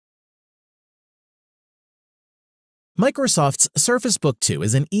Microsoft's Surface Book 2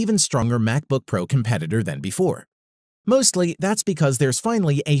 is an even stronger MacBook Pro competitor than before. Mostly, that's because there's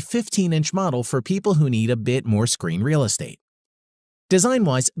finally a 15-inch model for people who need a bit more screen real estate.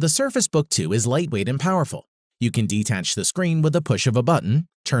 Design-wise, the Surface Book 2 is lightweight and powerful. You can detach the screen with a push of a button,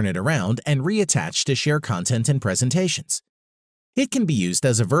 turn it around, and reattach to share content and presentations. It can be used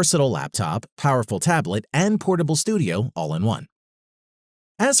as a versatile laptop, powerful tablet, and portable studio all in one.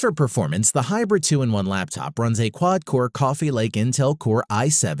 As for performance, the hybrid 2-in-1 laptop runs a quad-core Coffee Lake Intel Core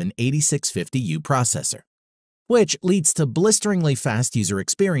i7-8650U processor, which leads to blisteringly fast user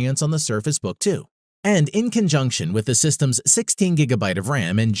experience on the Surface Book 2. And in conjunction with the system's 16GB of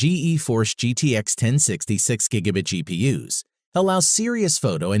RAM and GeForce GTX 1060 6GB GPUs, allows serious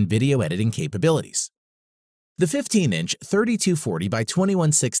photo and video editing capabilities. The 15-inch 3240 by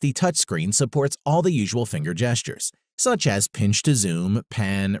 2160 touchscreen supports all the usual finger gestures, such as pinch to zoom,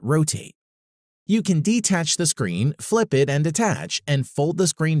 pan, rotate. You can detach the screen, flip it and attach, and fold the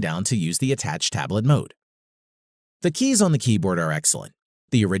screen down to use the attached tablet mode. The keys on the keyboard are excellent.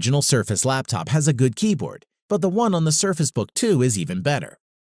 The original Surface laptop has a good keyboard, but the one on the Surface Book 2 is even better.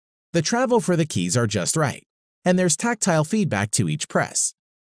 The travel for the keys are just right, and there's tactile feedback to each press.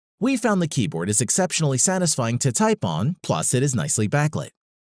 We found the keyboard is exceptionally satisfying to type on, plus it is nicely backlit.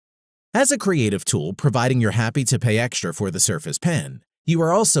 As a creative tool, providing you're happy to pay extra for the Surface Pen, you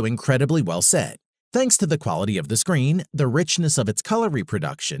are also incredibly well set, thanks to the quality of the screen, the richness of its color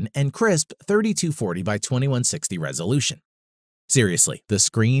reproduction, and crisp 3240 by 2160 resolution. Seriously, the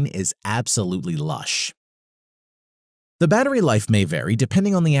screen is absolutely lush. The battery life may vary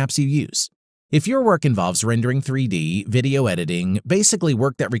depending on the apps you use. If your work involves rendering 3D, video editing, basically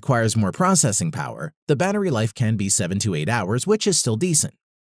work that requires more processing power, the battery life can be 7 to 8 hours, which is still decent.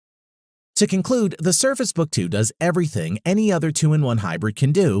 To conclude, the Surface Book 2 does everything any other 2-in-1 hybrid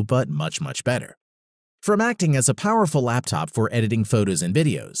can do, but much better. From acting as a powerful laptop for editing photos and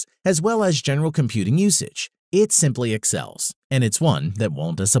videos, as well as general computing usage, it simply excels, and it's one that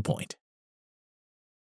won't disappoint.